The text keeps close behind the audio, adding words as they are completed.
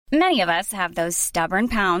Many of us have those stubborn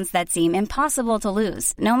pounds that seem impossible to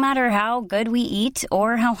lose, no matter how good we eat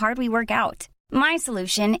or how hard we work out. My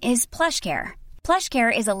solution is PlushCare.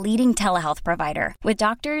 PlushCare is a leading telehealth provider with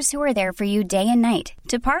doctors who are there for you day and night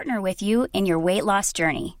to partner with you in your weight loss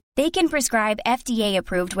journey. They can prescribe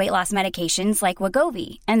FDA-approved weight loss medications like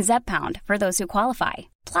Wegovy and Zepbound for those who qualify.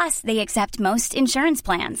 Plus, they accept most insurance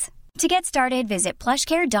plans. To get started, visit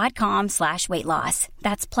plushcare.com/weightloss.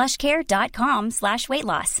 That's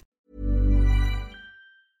plushcare.com/weightloss.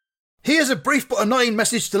 Here's a brief but annoying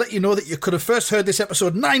message to let you know that you could have first heard this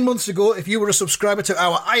episode 9 months ago if you were a subscriber to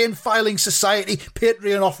our Iron Filing Society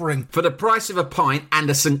Patreon offering. For the price of a pint and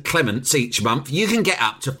a St. Clement's each month, you can get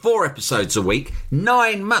up to 4 episodes a week,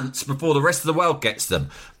 9 months before the rest of the world gets them.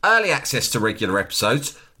 Early access to regular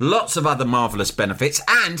episodes, lots of other marvellous benefits,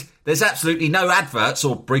 and there's absolutely no adverts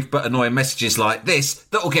or brief but annoying messages like this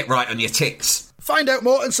that will get right on your tits. Find out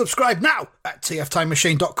more and subscribe now at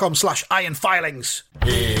tftimemachine.com/ironfilings.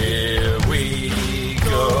 Here we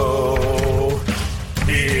go.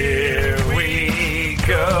 Here we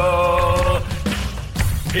go.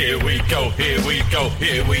 Here we go. Here we go.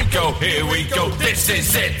 Here we go. Here we go. This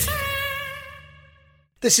is it.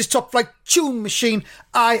 This is Top Flight Tune Machine.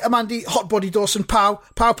 I am Andy Hotbody Dawson. Pow,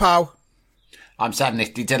 pow, pow. I'm Sam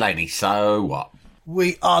Nifty Delaney, so what?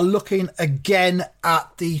 We are looking again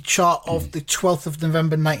at the chart of the 12th of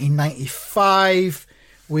November 1995.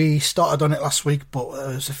 We started on it last week, but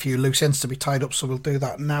there's a few loose ends to be tied up, so we'll do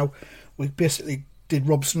that now. We basically did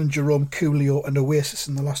Robson and Jerome, Coolio and Oasis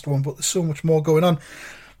in the last one, but there's so much more going on.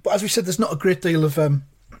 But as we said, there's not a great deal of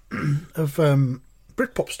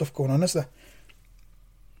Britpop stuff going on, is there?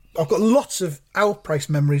 I've got lots of Our Price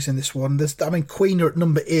memories in this one. Queen are at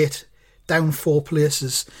number 8, down 4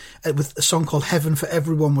 places, with a song called Heaven for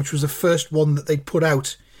Everyone, which was the first one that they'd put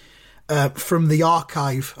out from the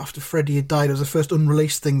archive after Freddie had died. It was the first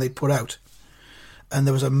unreleased thing they'd put out. And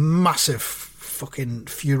there was a massive fucking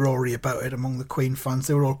furore about it among the Queen fans.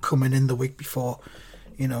 They were all coming in the week before,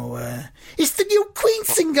 is the new Queen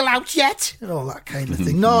single out yet? And all that kind of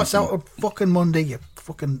thing. No, it's out on fucking Monday, you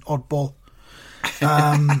fucking oddball.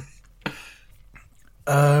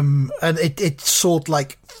 And it sold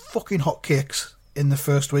like fucking hotcakes in the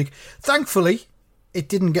first week. Thankfully, it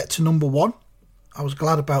didn't get to number 1. I was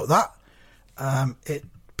glad about that. It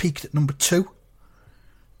peaked at number 2.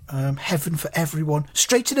 Heaven for Everyone.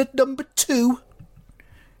 Straight in at number 2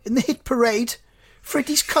 in the hit parade.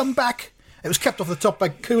 Freddie's Comeback. It was kept off the top by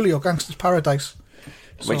Coolio, Gangster's Paradise.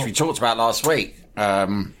 Which we talked about last week.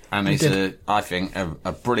 And it's, I think,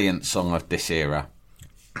 a brilliant song of this era.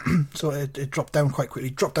 So it dropped down quite quickly.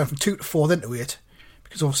 It dropped down from 2 to 4, then to 8.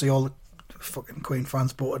 Because obviously all the fucking Queen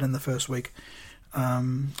fans bought it in the first week.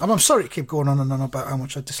 I'm sorry to keep going on and on about how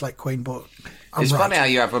much I dislike Queen, but it's funny how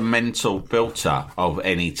you have a mental filter of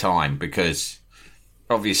any time, because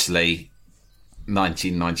obviously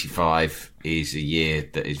 1995 is a year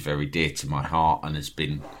that is very dear to my heart and has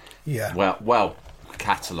been well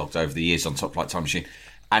catalogued over the years on Top Flight Time Machine.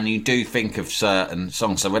 And you do think of certain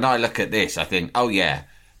songs. So when I look at this, I think, oh yeah,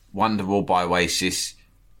 Wonderwall by Oasis,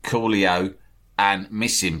 Coolio, and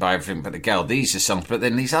Missing by Everything But the Girl. These are songs, but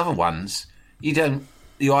then these other ones, you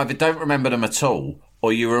either don't remember them at all,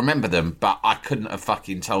 or you remember them, but I couldn't have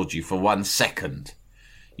fucking told you for 1 second,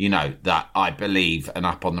 that I Believe and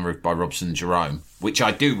Up on the Roof by Robson and Jerome, which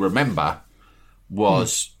I do remember,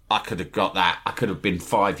 was, I could have got that, I could have been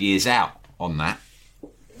 5 years out on that.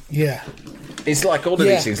 Yeah. It's like all of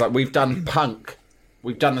these things, like we've done punk,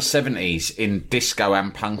 we've done the 70s in disco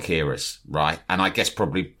and punk eras, right? And I guess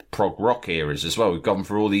probably prog rock eras as well. We've gone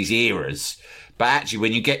through all these eras. But actually,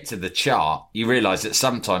 when you get to the chart, you realise that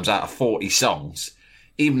sometimes out of 40 songs,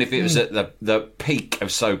 even if it was at the peak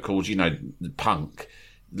of so-called, punk,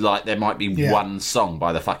 like there might be one song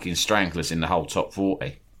by the fucking Stranglers in the whole top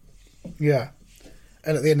 40. Yeah.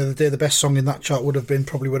 And at the end of the day, the best song in that chart would have been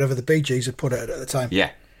probably whatever the Bee Gees had put out at the time. Yeah.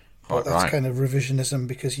 But that's kind of revisionism,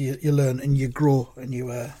 because you learn and you grow and you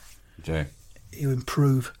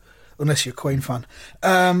improve, unless you're a Queen fan.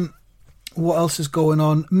 What else is going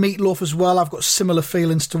on? Meatloaf as well. I've got similar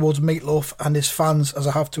feelings towards Meatloaf and his fans as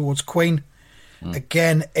I have towards Queen.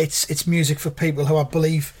 Again, it's music for people who I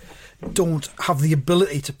believe don't have the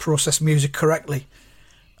ability to process music correctly.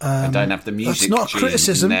 And don't have the music not a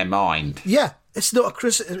criticism in their mind. Yeah, it's not a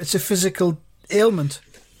criticism. It's a physical ailment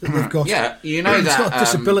that they've got. Yeah, it's that. Not a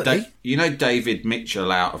disability. David Mitchell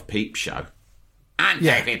out of Peep Show. I'm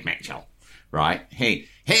David Mitchell, right? I'm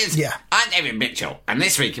David Mitchell, and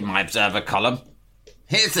this week in my Observer column,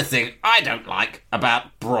 here's the thing I don't like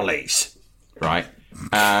about brollies, right?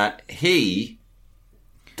 He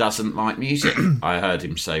doesn't like music. I heard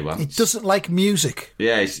him say once. He doesn't like music.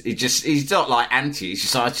 Yeah, he's not like anti. He's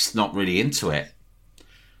just, I'm just not really into it.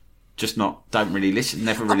 Don't really listen.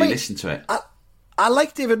 Never really listen to it. I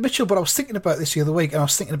like David Mitchell, but I was thinking about this the other week, and I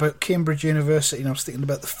was thinking about Cambridge University, and I was thinking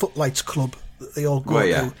about the Footlights Club that they all go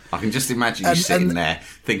to. I can just imagine you sitting there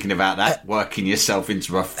thinking about that, working yourself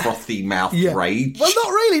into a frothy mouth rage. Well,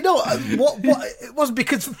 not really, no. It wasn't,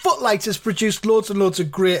 because Footlights has produced loads and loads of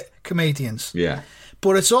great comedians. Yeah.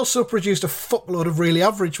 But it's also produced a fuckload of really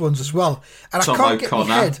average ones as well. And Tom I can't O'Connor, get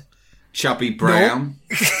my head. Chubby Brown.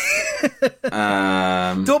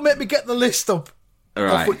 No. Don't make me get the list up.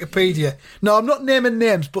 Right. Off Wikipedia. No, I'm not naming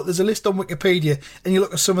names, but there's a list on Wikipedia, and you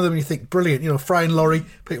look at some of them and you think, brilliant. You know, Brian Laurie,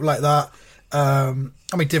 people like that.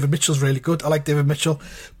 David Mitchell's really good. I like David Mitchell.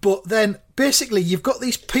 But then, basically, you've got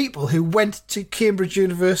these people who went to Cambridge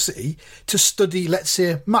University to study, let's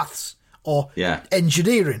say, maths or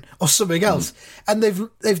engineering or something else, and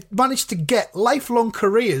they've managed to get lifelong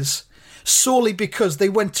careers solely because they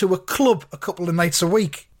went to a club a couple of nights a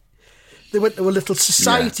week. They went to a little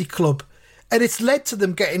society club. And it's led to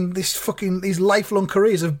them getting these lifelong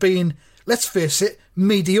careers of being, let's face it,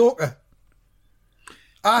 mediocre.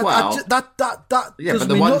 But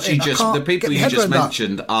the ones the people you just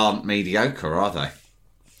mentioned aren't mediocre, are they?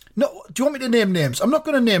 No. Do you want me to name names? I'm not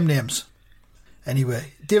going to name names.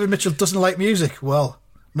 Anyway, David Mitchell doesn't like music. Well,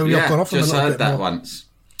 maybe I've gone off on a little bit more. Just heard that once.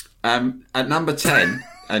 At number 10,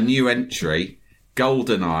 a new entry,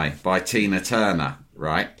 Goldeneye by Tina Turner.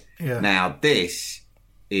 Right. Yeah. Now this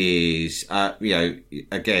is,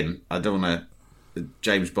 again, I don't want to...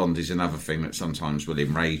 James Bond is another thing that sometimes will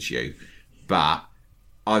enrage you, but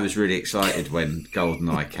I was really excited when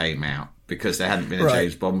GoldenEye came out because there hadn't been a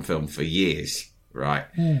James Bond film for years, right?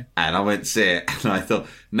 And I went to see it and I thought,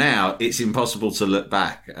 now it's impossible to look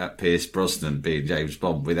back at Pierce Brosnan being James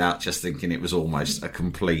Bond without just thinking it was almost a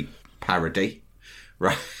complete parody,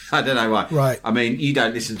 right? I don't know why. Right. I mean, you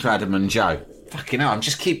don't listen to Adam and Joe. Fucking hell, I'm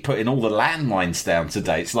just keep putting all the landmines down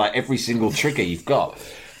today. It's like every single trigger you've got.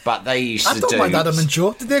 But they used to do... I don't mind Adam and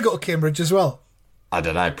Joe. Did they go to Cambridge as well? I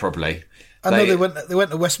don't know, probably. I know they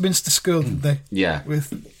went to Westminster School, didn't they? Yeah.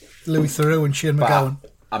 With Louis Theroux and Shane McGowan.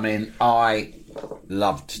 I mean, I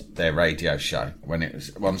loved their radio show when it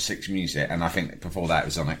was on Six Music, and I think before that it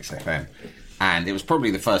was on XFM. And it was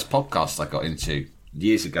probably the first podcast I got into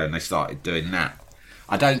years ago, and they started doing that.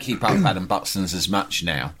 I don't keep up Adam Buxton's as much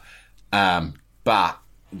now. But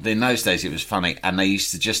in those days it was funny, and they used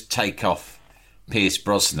to just take off Pierce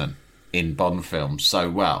Brosnan in Bond films so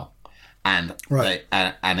well, and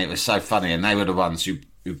and it was so funny, and they were the ones who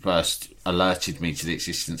first alerted me to the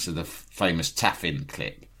existence of the famous Taffin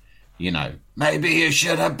clip. You know, maybe you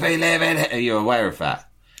shouldn't be living it. Are you aware of that?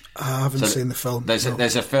 I haven't seen the film. There's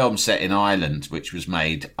a film set in Ireland which was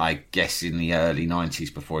made, I guess, in the early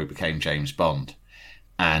 90s before he became James Bond,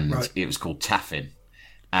 and it was called Taffin.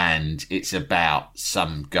 And it's about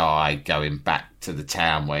some guy going back to the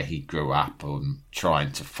town where he grew up and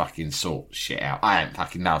trying to fucking sort shit out. I don't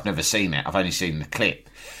fucking know. I've never seen it. I've only seen the clip.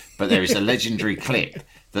 But there is a legendary clip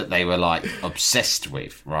that they were like obsessed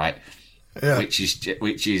with, right? Yeah. Which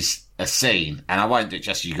is a scene, and I won't do it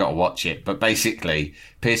just. You got to watch it. But basically,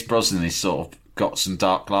 Pierce Brosnan is sort of got some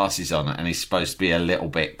dark glasses on, and he's supposed to be a little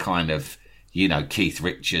bit kind of, you know, Keith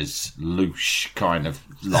Richards, louche kind of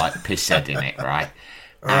like pisshead in it, right?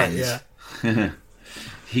 And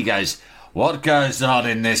he goes, what goes on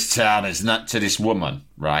in this town is not to this woman,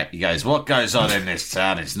 right? He goes, what goes on in this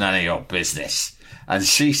town is none of your business. And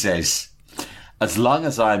she says, as long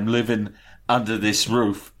as I'm living under this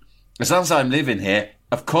roof, as long as I'm living here,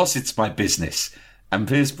 of course it's my business. And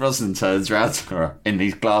Pierce Brosnan turns around to her in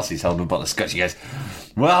these glasses holding a bottle of scotch. She goes,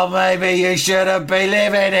 well, maybe you shouldn't be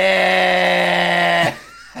living here.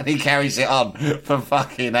 And he carries it on for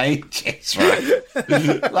fucking ages, right?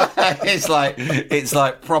 It's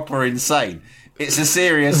like proper insane. It's a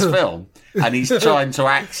serious film, and he's trying to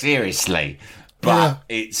act seriously, but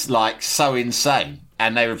it's like so insane.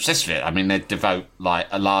 And they're obsessed with it. I mean, they devote like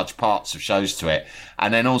a large parts of shows to it,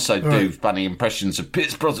 and then also do funny impressions of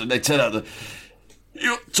Pierce Brosnan. They turn out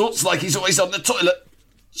he talks like he's always on the toilet,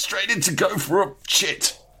 straight in to go for a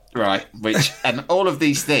shit. Right, and all of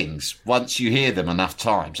these things, once you hear them enough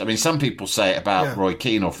times, I mean, some people say it about Roy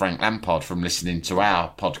Keane or Frank Lampard from listening to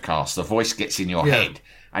our podcast, the voice gets in your head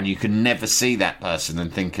and you can never see that person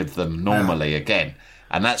and think of them normally again.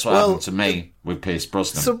 And that's what happened to me with Pierce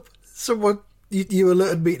Brosnan. Someone, you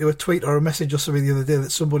alerted me to a tweet or a message or something the other day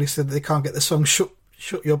that somebody said that they can't get the song Shut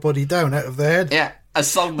Your Body Down out of their head. Yeah, a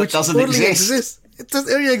song that doesn't exist. It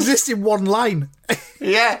only exists in one line.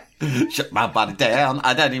 Yeah. Shut my body down.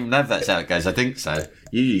 I don't even know if that's how it goes. I think so.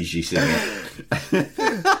 You usually sing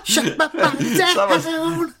it. Shut my body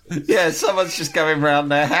down. Someone's just going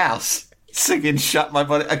round their house singing "Shut My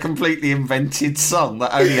Body," a completely invented song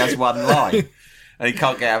that only has one line, and he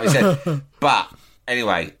can't get out of his head. But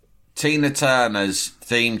anyway, Tina Turner's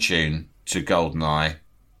theme tune to GoldenEye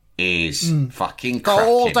is fucking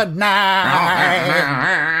cracking. GoldenEye.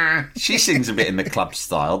 She sings a bit in the club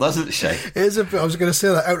style, doesn't she? It is a bit. I was going to say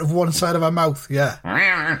that out of one side of her mouth. Yeah.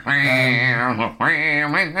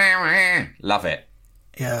 Love it.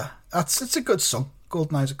 Yeah, it's a good song.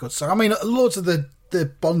 GoldenEye's a good song. I mean, loads of the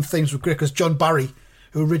Bond themes were great because John Barry,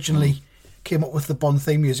 who originally came up with the Bond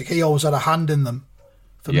theme music, he always had a hand in them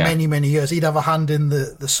for many, many years. He'd have a hand in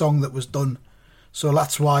the song that was done. So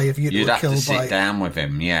that's why if you'd have to sit down with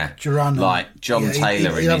him, Duran, like John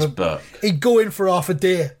Taylor in his book. He'd go in for half a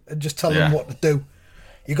day and just tell him what to do.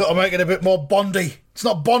 You got to make it a bit more Bondy. It's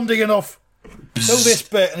not Bondy enough. Do this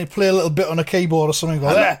bit, and he'd play a little bit on a keyboard or something. Go,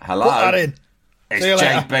 hello, put that in. It's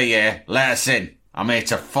JB here. Let us in. I'm here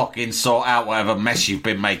to fucking sort out whatever mess you've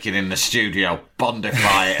been making in the studio.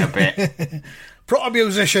 Bondify it a bit. Proper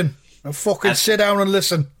musician. And fucking sit down and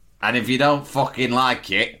listen. And if you don't fucking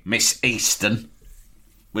like it, Miss Easton,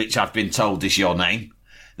 which I've been told is your name,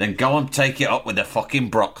 then go and take it up with the fucking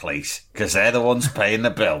Broccoli's, because they're the ones paying the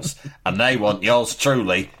bills, and they want yours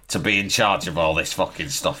truly to be in charge of all this fucking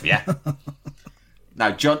stuff, yeah?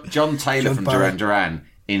 Now, John Taylor from Duran Duran,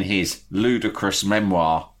 in his ludicrous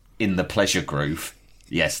memoir, In the Pleasure Groove,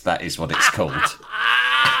 yes, that is what it's called.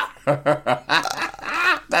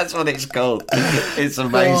 That's what it's called. It's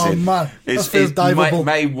amazing. Oh, man. That feels diveable.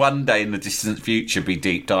 May one day in the distant future be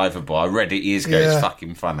deep diveable. I read it years ago. Yeah. It's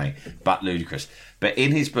fucking funny, but ludicrous. But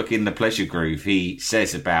in his book, In the Pleasure Groove, he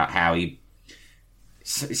says about how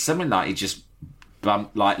it's something like he just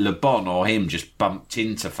bumped, like Le Bon or him just bumped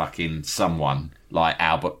into fucking someone like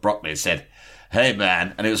Albert Broccoli and said, "Hey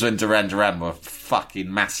man," and it was when Duran Duran were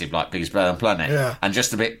fucking massive, like Biggest Brother on the Planet, and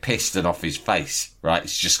just a bit pissed and off his face, right?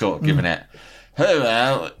 He's just sort of giving it, "Hey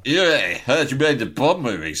man, heard you made the Bond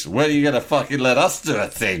movies. When are you going to fucking let us do a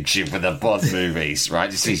theme tune for the Bond movies?"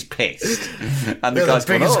 Right? Just he's pissed. And the guy's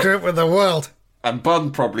the biggest group in the world. And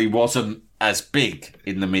Bond probably wasn't as big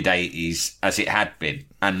in the mid-'80s as it had been,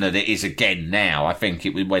 and that it is again now. I think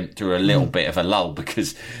it went through a little bit of a lull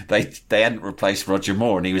because they hadn't replaced Roger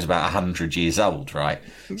Moore, and he was about 100 years old, right?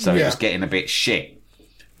 So it was getting a bit shit.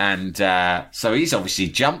 And so he's obviously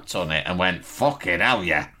jumped on it and went, "Fucking hell,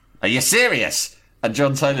 yeah. Are you serious?" And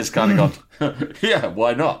John Taylor's kind of gone, "Yeah,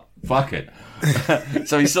 why not? Fuck it."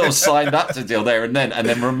 So he sort of signed up to deal there and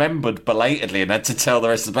then remembered belatedly and had to tell the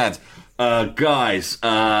rest of the band, "Guys,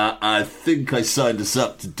 I think I signed us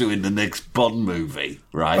up to doing the next Bond movie,"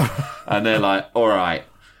 right? And they're like, "All right."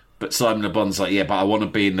 But Simon Le Bon's like, "Yeah, but I want to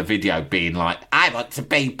be in the video," being like, "I want to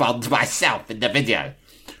be Bond myself in the video."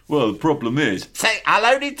 Well, the problem is, "Say, I'll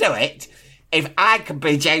only do it if I can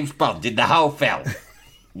be James Bond in the whole film."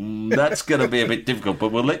 That's going to be a bit difficult,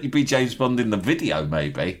 but we'll let you be James Bond in the video,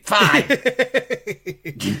 maybe. Fine.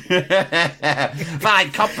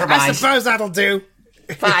 Fine, compromise. I suppose that'll do.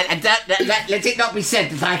 Fine, and let it not be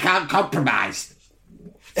said that I can't compromise.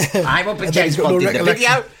 I will be James Bond in the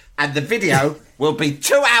video, and the video will be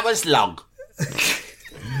 2 hours long.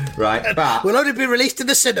 Right, but will only be released in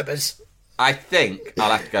the cinemas. I think,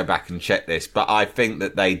 I'll have to go back and check this, but I think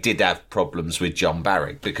that they did have problems with John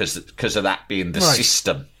Barry because of that being the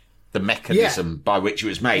system, the mechanism by which it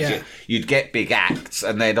was made. Yeah. You'd get big acts,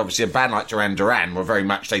 and then obviously a band like Duran Duran were very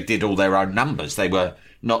much, they did all their own numbers. They were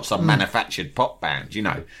not some manufactured pop band, you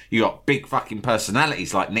know. You got big fucking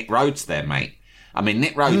personalities like Nick Rhodes there, mate. I mean,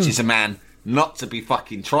 Nick Rhodes is a man not to be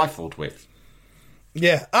fucking trifled with.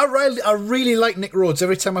 Yeah, I really like Nick Rhodes.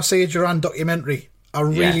 Every time I see a Duran documentary, I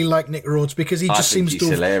really like Nick Rhodes because he just seems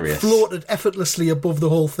to have floated effortlessly above the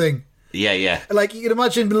whole thing. Yeah, yeah. Like, you can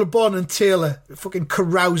imagine Le Bon and Taylor fucking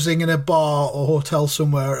carousing in a bar or hotel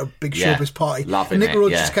somewhere at a big showbiz party. Loving and Nick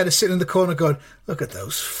Rhodes just kind of sitting in the corner going, "Look at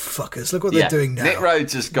those fuckers, look what they're doing now." Nick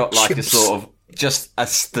Rhodes has got like a sort of, just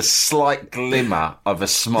the slight glimmer of a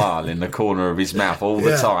smile in the corner of his mouth all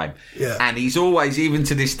the time. Yeah. And he's always, even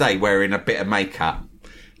to this day, wearing a bit of makeup.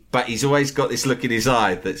 But he's always got this look in his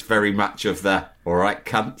eye that's very much of the, "all right,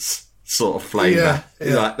 cunts" sort of flavour.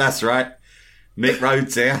 He's like, "That's right, Nick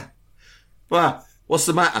Rhodes here. Well, what's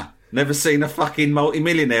the matter? Never seen a fucking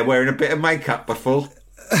multi-millionaire wearing a bit of makeup before?"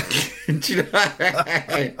 Do you know?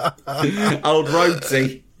 Old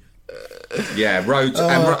Rhodesy. Yeah, Rhodes. And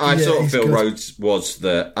I sort of feel good. Rhodes was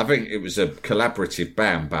I think it was a collaborative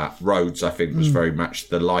band, but Rhodes, I think, was very much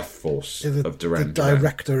the life force of Duran Duran. The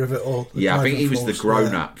director of it all. Yeah, I think he was the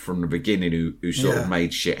grown-up from the beginning who sort of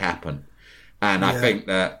made shit happen. And I think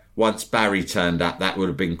that once Barry turned up, that would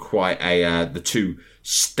have been quite the two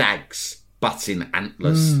stags butting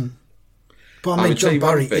antlers. But I mean, John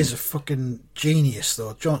Barry is a fucking genius,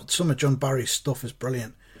 though. Some of John Barry's stuff is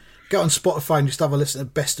brilliant. Get on Spotify and just have a listen to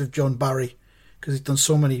Best of John Barry, because he's done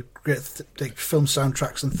so many great film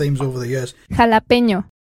soundtracks and themes over the years. Jalapeño.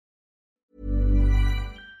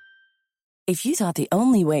 If you thought the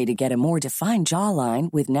only way to get a more defined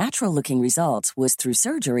jawline with natural-looking results was through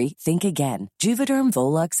surgery, think again. Juvederm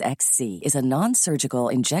Volux XC is a non-surgical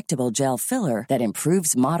injectable gel filler that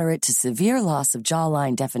improves moderate to severe loss of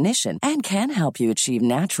jawline definition and can help you achieve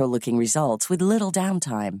natural-looking results with little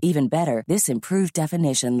downtime. Even better, this improved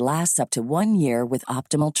definition lasts up to 1 year with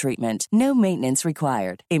optimal treatment. No maintenance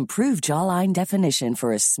required. Improve jawline definition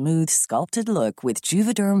for a smooth, sculpted look with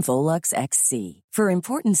Juvederm Volux XC. For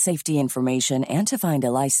important safety information and to find a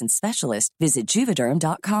licensed specialist, visit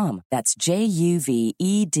Juvederm.com. That's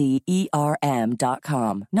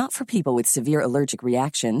JUVEDERM.com. Not for people with severe allergic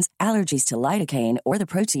reactions, allergies to lidocaine, or the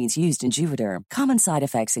proteins used in Juvederm. Common side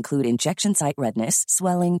effects include injection site redness,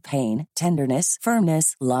 swelling, pain, tenderness,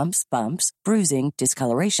 firmness, lumps, bumps, bruising,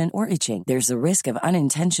 discoloration, or itching. There's a risk of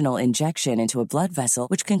unintentional injection into a blood vessel,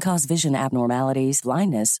 which can cause vision abnormalities,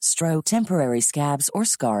 blindness, stroke, temporary scabs, or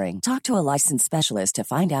scarring. Talk to a licensed specialist to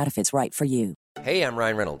find out if it's right for you. Hey, I'm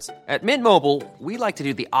Ryan Reynolds. At Mint Mobile, we like to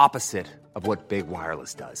do the opposite of what Big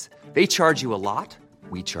Wireless does. They charge you a lot,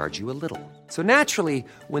 we charge you a little. So naturally,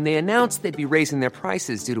 when they announced they'd be raising their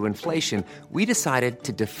prices due to inflation, we decided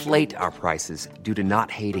to deflate our prices due to not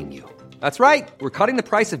hating you. That's right. We're cutting the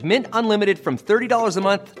price of Mint Unlimited from $30 a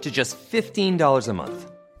month to just $15 a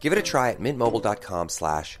month. Give it a try at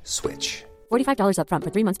mintmobile.com/switch. $45 up front for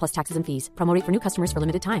 3 months plus taxes and fees. Promo rate for new customers for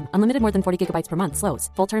limited time. Unlimited more than 40 gigabytes per month. Slows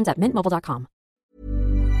full terms at mintmobile.com.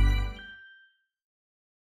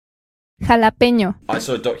 Jalapeño. I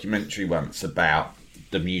saw a documentary once about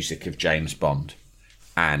the music of James Bond,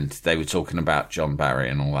 and they were talking about John Barry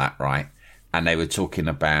and all that, right? And they were talking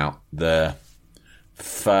about the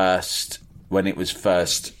first, when it was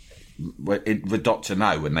first, with Dr.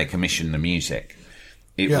 No, when they commissioned the music.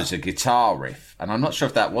 It was a guitar riff, and I'm not sure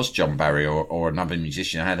if that was John Barry or another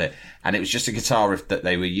musician had it, and it was just a guitar riff that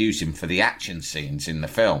they were using for the action scenes in the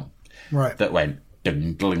film. Right. That went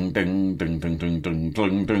ding, ding, ding, ding, ding, ding, ding,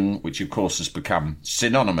 ding, ding, which of course has become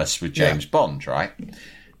synonymous with James Bond, right?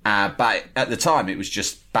 But at the time, it was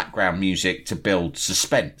just background music to build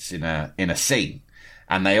suspense in a scene,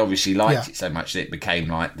 and they obviously liked it so much that it became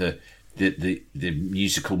like the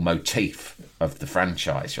musical motif of the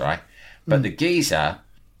franchise, right? But the geezer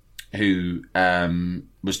who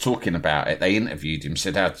was talking about it, they interviewed him,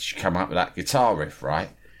 said, "How did you come up with that guitar riff, right?"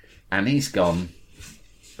 And he's gone,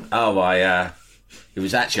 it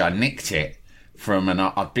was actually, I nicked it from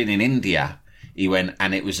I've been in India. He went,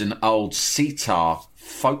 and it was an old sitar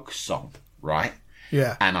folk song, right?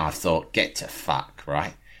 Yeah. And I thought, get to fuck,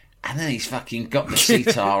 right? And then he's fucking got the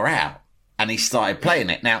sitar out and he started playing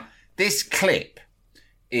it. Now, this clip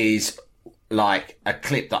is like a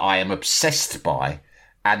clip that I am obsessed by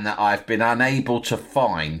and that I've been unable to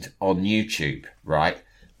find on YouTube, right?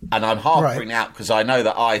 And I'm harping out because I know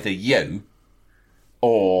that either you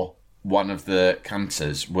or one of the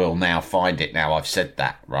cunters will now find it now I've said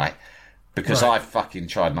that, right? Because I've fucking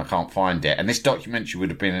tried and I can't find it. And this documentary would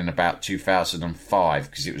have been in about 2005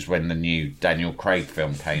 because it was when the new Daniel Craig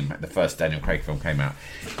film the first Daniel Craig film came out.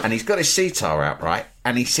 And he's got his sitar out, right?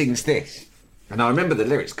 And he sings this. And I remember the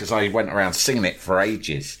lyrics because I went around singing it for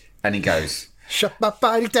ages. And he goes... Shut my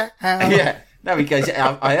body down. Yeah. No, he goes...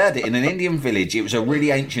 I heard it in an Indian village. It was a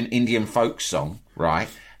really ancient Indian folk song, right?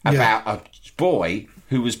 About a boy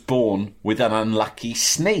who was born with an unlucky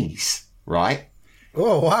sneeze, right?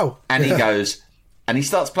 Oh, wow. And he goes... And he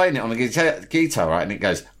starts playing it on the guitar, right? And it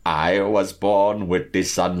goes, I was born with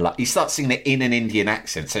this unlucky... He starts singing it in an Indian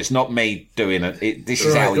accent. So it's not me doing it. This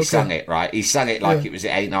is how he sung it, right? He sang it like it was It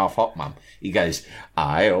Ain't Half Hot Mum. He goes,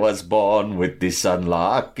 I was born with this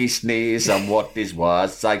unlucky sneeze, and what this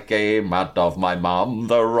was, I came out of my mum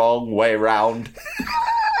the wrong way round.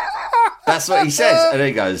 That's what he says. And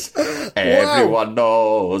he goes, everyone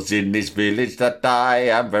knows in this village that I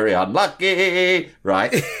am very unlucky,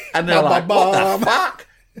 right? And they're like, what the fuck?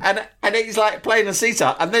 And he's like playing a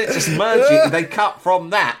sitar, and then it just merges. They cut from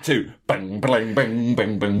that to bang, bang, bang,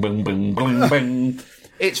 bang, bang, bang, bang, bang, bang.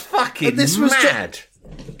 It's fucking mad.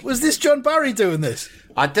 Was this John Barry doing this?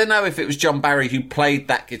 I don't know if it was John Barry who played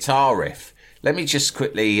that guitar riff. Let me just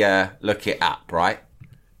quickly look it up, right?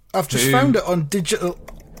 I've just found it on Digital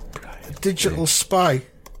Spy.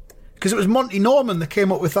 Because it was Monty Norman that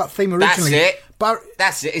came up with that theme originally.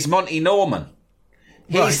 That's it. It's Monty Norman.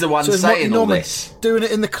 He's the one saying all this. Doing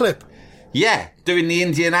it in the clip. Yeah, doing the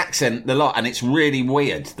Indian accent a lot, and it's really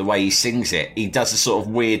weird the way he sings it. He does a sort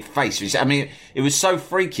of weird face. Which, I mean, it was so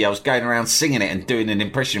freaky. I was going around singing it and doing an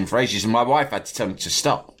impression for ages, and my wife had to tell me to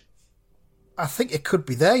stop. I think it could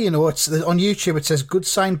be there, you know. It's on YouTube. It says "good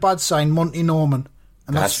sign, bad sign, Monty Norman,"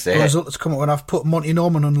 and that's the result that's come up when I've put Monty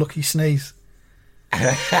Norman on Lucky Sneeze.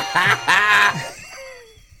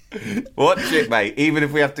 Watch it, mate. Even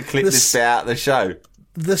if we have to clip this bit out of the show.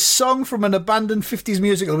 The song from an abandoned 50s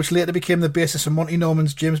musical, which later became the basis of Monty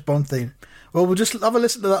Norman's James Bond theme. Well, we'll just have a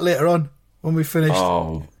listen to that later on when we finished.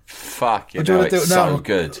 Oh, fuck! You know, it's so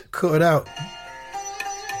good. Cut it out.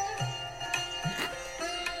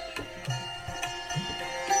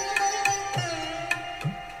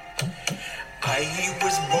 I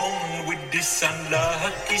was born with this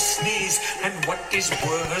unlucky sneeze, and what is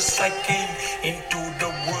worse, I came into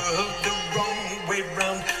the world the wrong way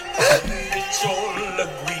round. It's all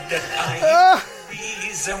agreed that I am the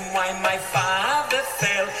reason why my father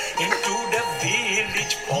fell into the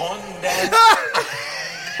village pond.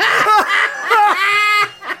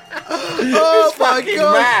 Oh my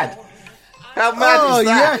God! Mad. How mad is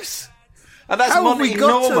that? Yes. And that's How Monty have we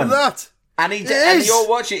got Norman. to that? And you'll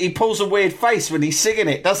watch it. He pulls a weird face when he's singing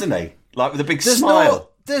it, doesn't he? Like with a big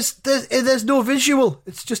smile. There's no visual.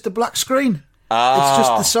 It's just a black screen. It's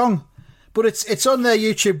just the song. But it's on their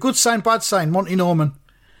YouTube. Good sign, bad sign. Monty Norman.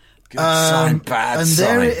 Good sign, bad sign.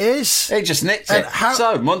 And there it is. He just nicked it.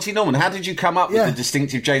 So, Monty Norman, how did you come up with the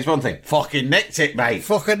distinctive James Bond thing? Fucking nicked it, mate.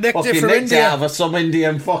 Fucking nicked it for India. It out of some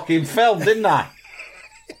Indian fucking film, didn't I?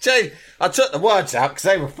 James, I took the words out because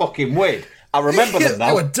they were fucking weird. I remember them though.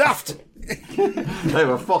 They were daft. They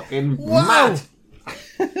were fucking mad.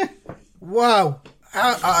 Wow.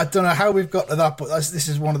 I don't know how we've got to that, but this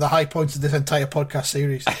is one of the high points of this entire podcast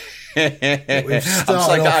series.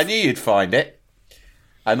 I knew you'd find it.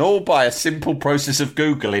 And all by a simple process of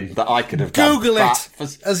Googling that I could have done. Google it,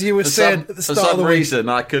 as you were saying at the start of the week. For some reason,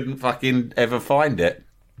 I couldn't fucking ever find it.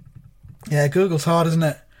 Yeah, Google's hard, isn't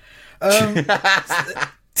it?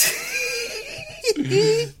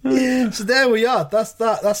 So there we are. That's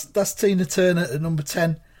that. That's Tina Turner at number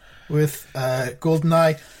 10 with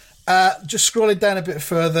GoldenEye. Just scrolling down a bit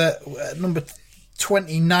further, number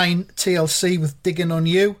 29, TLC with Digging on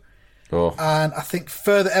You. Oh. And I think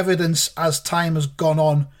further evidence as time has gone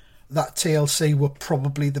on that TLC were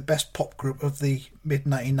probably the best pop group of the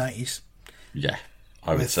mid-1990s. Yeah,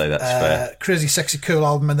 I would say that's fair. Crazy Sexy Cool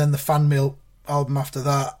album and then the Fan Mail album after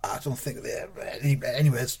that. I don't think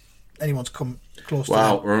anyone's come close to that.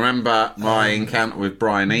 Well, remember my encounter with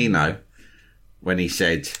Brian Eno when he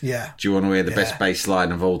said, do you want to hear the best bass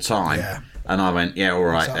line of all time? Yeah. And I went, yeah, all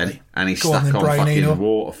right then. And he Go on stuck then, on Brian fucking Eno.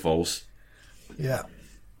 Waterfalls. Yeah.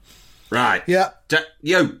 Right. Yeah.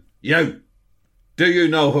 You. Do you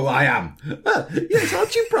know who I am? Yes,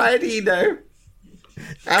 aren't you Brian Eno?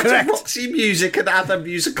 Out of Roxy Music and other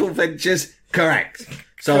musical ventures? Correct.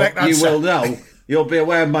 So Correct you answer. will know. You'll be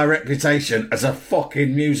aware of my reputation as a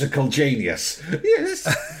fucking musical genius.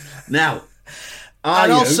 Yes. Now,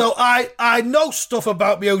 also, I know stuff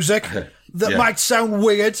about music that might sound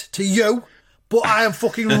weird to you, but I am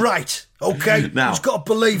fucking right. Okay? Now, you've got to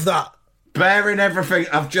believe that. Bearing everything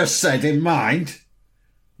I've just said in mind,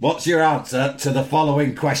 what's your answer to the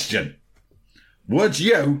following question? Would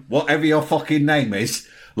you, whatever your fucking name is,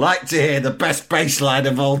 like to hear the best bass line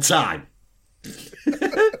of all time?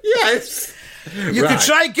 Yes. You can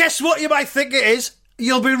try and guess what you might think it is.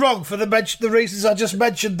 You'll be wrong for the reasons I just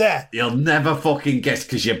mentioned there. You'll never fucking guess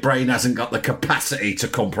because your brain hasn't got the capacity to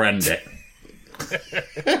comprehend it.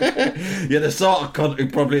 You're the sort of cunt who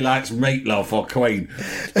probably likes Meatloaf or Queen,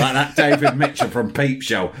 like that David Mitchell from Peep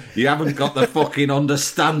Show. You haven't got the fucking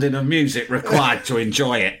understanding of music required to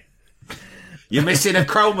enjoy it. You're missing a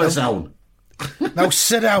chromosome. Now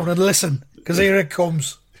sit down and listen, because here it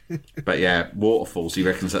comes. But yeah, Waterfalls, he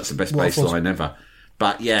reckons that's the best bass line ever.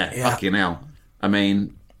 But yeah, fucking hell. I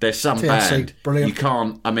mean, there's some TLC, band. brilliant. You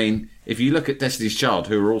can't, I mean, if you look at Destiny's Child,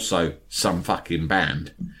 who are also some fucking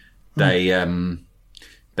band, they owe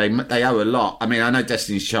a lot. I mean, I know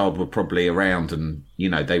Destiny's Child were probably around and, you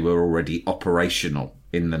know, they were already operational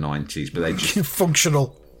in the 90s, but they just...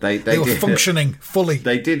 Functional. They were functioning fully.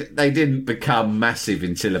 They didn't become massive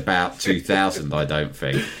until about 2000, I don't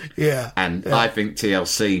think. Yeah. And I think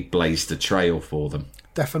TLC blazed a trail for them.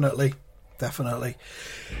 Definitely.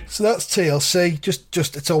 So that's TLC.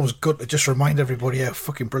 Just it's always good to just remind everybody how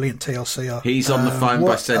fucking brilliant TLC are. He's on the phone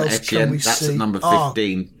by Saint Etienne. That's at number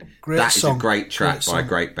 15. That is a great track by a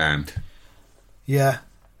great band. Yeah.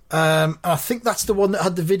 And I think that's the one that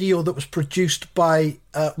had the video that was produced by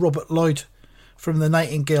Robert Lloyd from the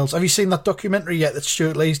Nightingales. Have you seen that documentary yet that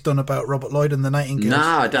Stuart Lee's done about Robert Lloyd and the Nightingales? No,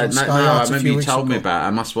 I don't know. No, I remember you told me about it. I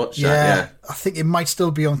must watch that, yeah. I think it might still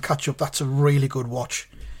be on catch-up. That's a really good watch.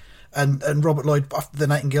 And Robert Lloyd, after the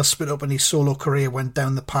Nightingales split up and his solo career went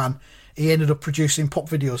down the pan, he ended up producing pop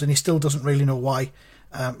videos, and he still doesn't really know why.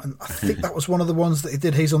 And I think that was one of the ones that he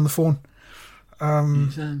did, He's on the Phone.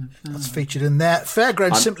 That's featured in there.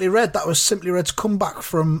 Fairground, Simply Red. That was Simply Red's comeback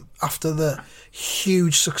from after the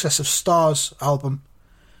huge success of Stars album,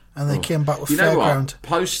 and they came back with Fairground.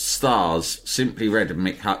 Post Stars, Simply Red and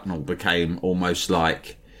Mick Hucknall became almost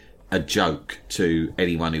like a joke to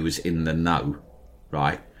anyone who was in the know,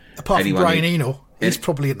 right? Apart from Brian Eno, he's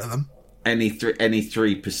probably into them. Any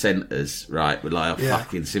 3%ers, right, were like,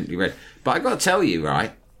 fucking Simply Red. But I got to tell you,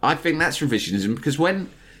 right, I think that's revisionism, because when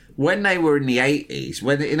they were in the 80s,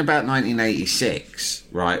 in about 1986,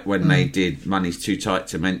 right, when they did Money's Too Tight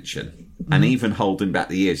to Mention, and even Holding Back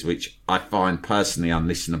the Years, which I find personally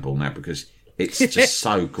unlistenable now because it's just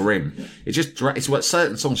so grim. It's what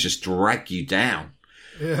certain songs just drag you down.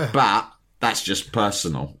 Yeah. But that's just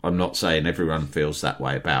personal. I'm not saying everyone feels that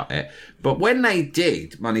way about it. But when they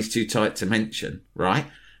did Money's Too Tight to Mention, right,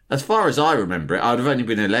 as far as I remember it, I'd have only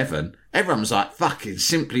been 11. Everyone was like, fucking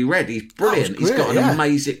Simply Red. He's brilliant. He's got an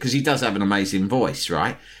amazing... Because he does have an amazing voice,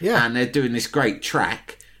 right? Yeah. And they're doing this great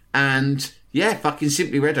track. And, yeah, fucking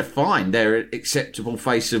Simply Red are fine. They're an acceptable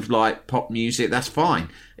face of, like, pop music. That's fine.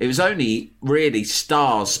 It was only really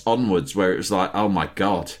Stars onwards where it was like, oh, my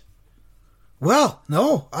God. Well,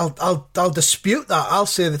 no. I'll dispute that. I'll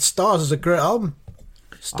say that Stars is a great album.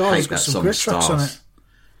 Stars has got some great tracks on it.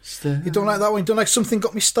 You don't like that one? You don't like Something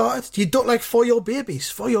Got Me Started? You don't like For Your Babies?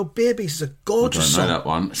 For Your Babies is a gorgeous song. I don't know that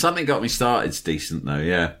one. Something Got Me Started's decent though,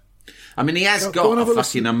 yeah. I mean, he has got a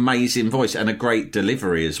fucking amazing voice and a great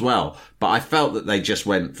delivery as well, but I felt that they just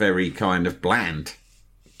went very kind of bland.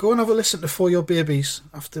 Go and have a listen to For Your Babies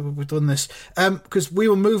after we've done this. Because we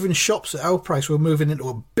were moving shops at our price. We were moving into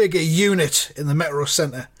a bigger unit in the Metro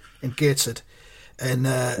Centre in Gateshead. And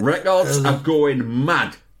records are going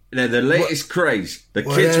mad. They're the latest craze. The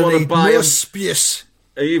kids want to buy them. Space.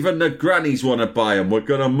 Even the grannies want to buy them. We're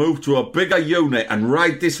going to move to a bigger unit and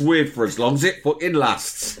ride this wave for as long as it fucking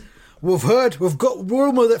lasts. We've got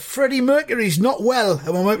rumour that Freddie Mercury's not well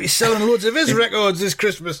and we might be selling loads of his records this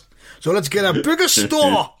Christmas. So let's get a bigger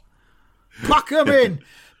store. Pack them in.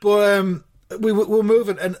 But we were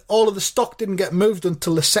moving and all of the stock didn't get moved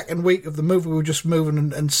until the second week of the move. We were just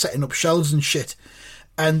moving and setting up shelves and shit.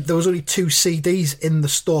 And there was only 2 CDs in the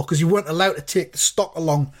store because you weren't allowed to take the stock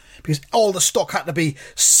along because all the stock had to be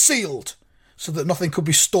sealed so that nothing could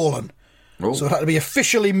be stolen. Ooh. So it had to be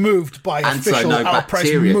officially moved by official Our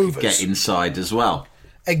Price movers. Could get inside as well.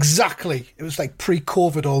 Exactly. It was like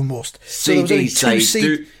pre-COVID almost. CDs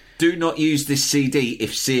say, do not use this CD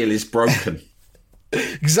if seal is broken.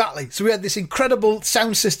 Exactly. So we had this incredible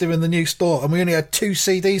sound system in the new store and we only had 2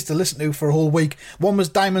 CDs to listen to for a whole week. One was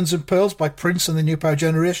Diamonds and Pearls by Prince and the New Power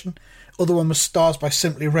Generation. Other one was Stars by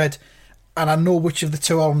Simply Red. And I know which of the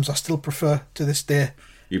 2 albums I still prefer to this day.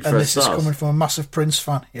 You prefer and this Stars? Is coming from a massive Prince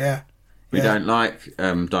fan. Yeah. We don't like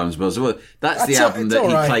Diamonds and Pearls. Well, that's the album that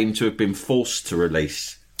he claimed to have been forced to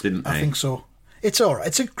release, didn't he? I think so. It's all right.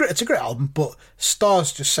 It's a great album, but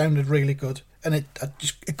Stars just sounded really good. And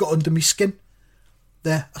it got under my skin.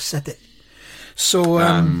 There, I said it. So,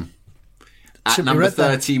 at number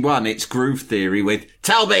 31, it's Groove Theory with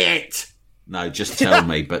Tell Me It! No, just tell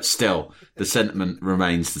me, but still, the sentiment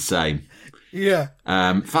remains the same. Yeah.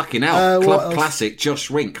 Fucking hell. Club classic, Josh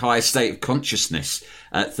Wink, Higher State of Consciousness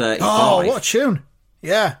at 35. Oh, what a tune.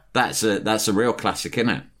 Yeah. That's a real classic, isn't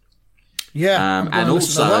it? Yeah. And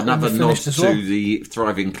also another nod to the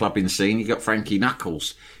thriving clubbing scene. You got Frankie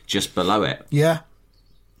Knuckles just below it. Yeah.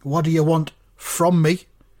 What Do You Want From Me,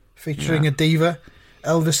 featuring a diva.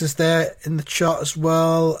 Elvis is there in the chart as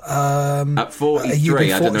well. At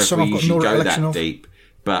 43, I don't know if we usually go that deep,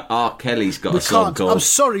 but R. Kelly's got a song called... I'm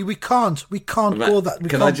sorry, we can't go that.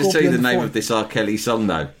 Can I just tell you the name of this R. Kelly song,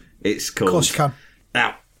 though? It's called... Of course you can.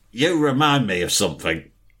 Now, you remind me of something.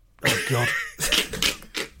 Oh, God.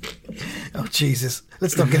 Oh, Jesus.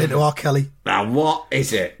 Let's not get into R. Kelly. Now, what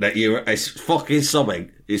is it that you... It's fucking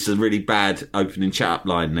something. It's a really bad opening chat-up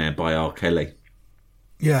line there by R. Kelly.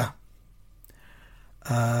 Yeah.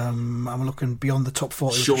 I'm looking beyond the top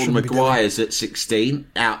 40. Sean Maguire's at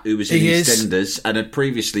 16, who was in EastEnders and had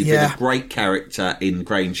previously been a great character in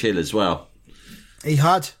Grange Hill as well. He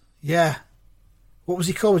had, yeah. What was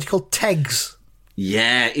he called? Was he called Teggs?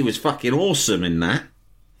 Yeah, he was fucking awesome in that.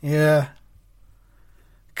 Yeah.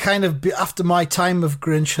 Kind of after my time of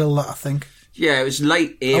Grange Hill, I think. Yeah, it was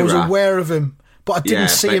late era. I was aware of him, But I didn't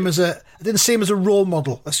see him as a role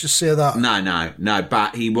model. Let's just say that. No.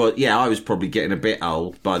 But he was. Yeah, I was probably getting a bit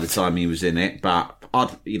old by the time he was in it. But I'd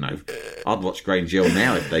watch Grange Hill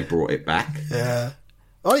now if they brought it back. Yeah.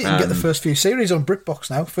 Oh, you can get the first few series on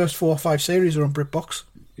BritBox now. First 4 or 5 series are on BritBox.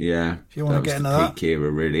 Yeah, if you want to get into that. Peak era,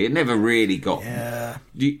 really. It never really got. Yeah.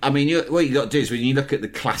 What you got to do is when you look at the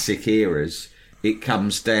classic eras, it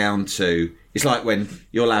comes down to it's like when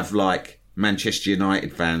you'll have like Manchester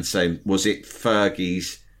United fans saying, "Was it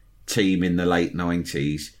Fergie's team in the late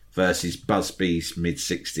 90s versus Busby's mid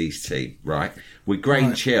 60s team?" Right. With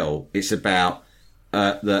Grange Hill, it's about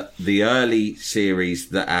the early series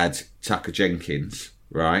that had Tucker Jenkins,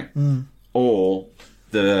 right, or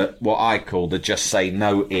what I call the Just Say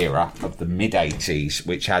No era of the mid-80s,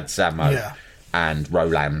 which had Zamo and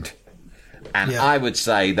Roland. And I would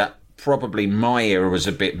say that probably my era was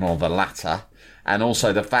a bit more the latter. And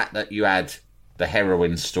also the fact that you had the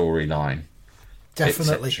heroine storyline.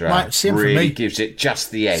 Definitely. Same really for me. Gives it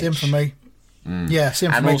just the edge. Same for me. Yeah,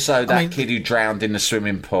 same for me. And also that kid who drowned in the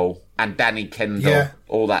swimming pool. And Danny Kendall.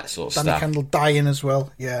 All that sort of stuff. Danny Kendall dying as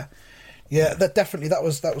well. Yeah. Yeah,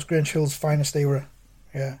 that was Grange Hill's finest era.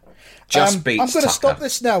 Yeah. Just beats I'm going to Tucker. stop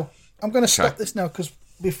this now. I'm going to stop this now because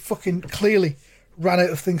we fucking clearly ran out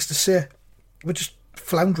of things to say. We're just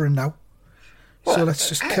floundering now. Well, so let's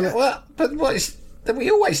just kill it. Well, but we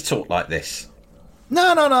always talk like this.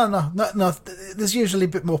 No. There's usually a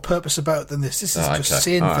bit more purpose about it than this. This is just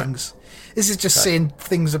saying things. This is just saying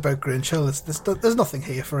things about Grange Hill. There's nothing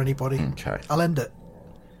here for anybody. Okay. I'll end it.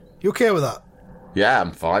 You okay with that? Yeah,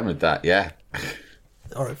 I'm fine with that, yeah.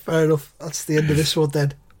 All right, fair enough. That's the end of this one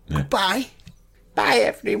then. Yeah. Goodbye. Bye,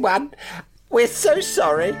 everyone. We're so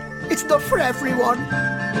sorry. It's not for everyone.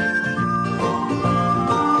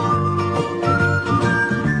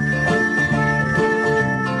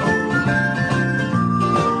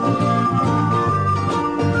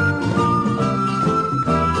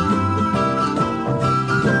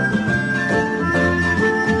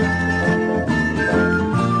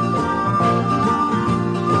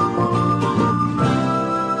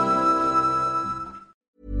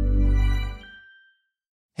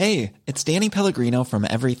 Hey, it's Danny Pellegrino from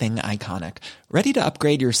Everything Iconic. Ready to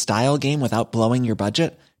upgrade your style game without blowing your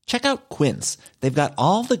budget? Check out Quince. They've got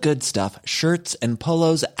all the good stuff, shirts and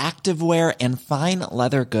polos, activewear, and fine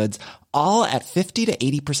leather goods, all at 50 to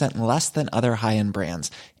 80% less than other high-end brands.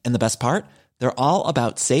 And the best part? They're all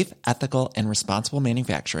about safe, ethical, and responsible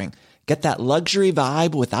manufacturing. Get that luxury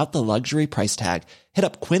vibe without the luxury price tag. Hit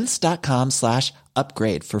up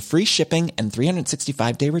quince.com/upgrade for free shipping and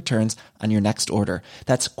 365-day returns on your next order.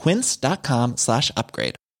 That's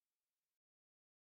quince.com/upgrade.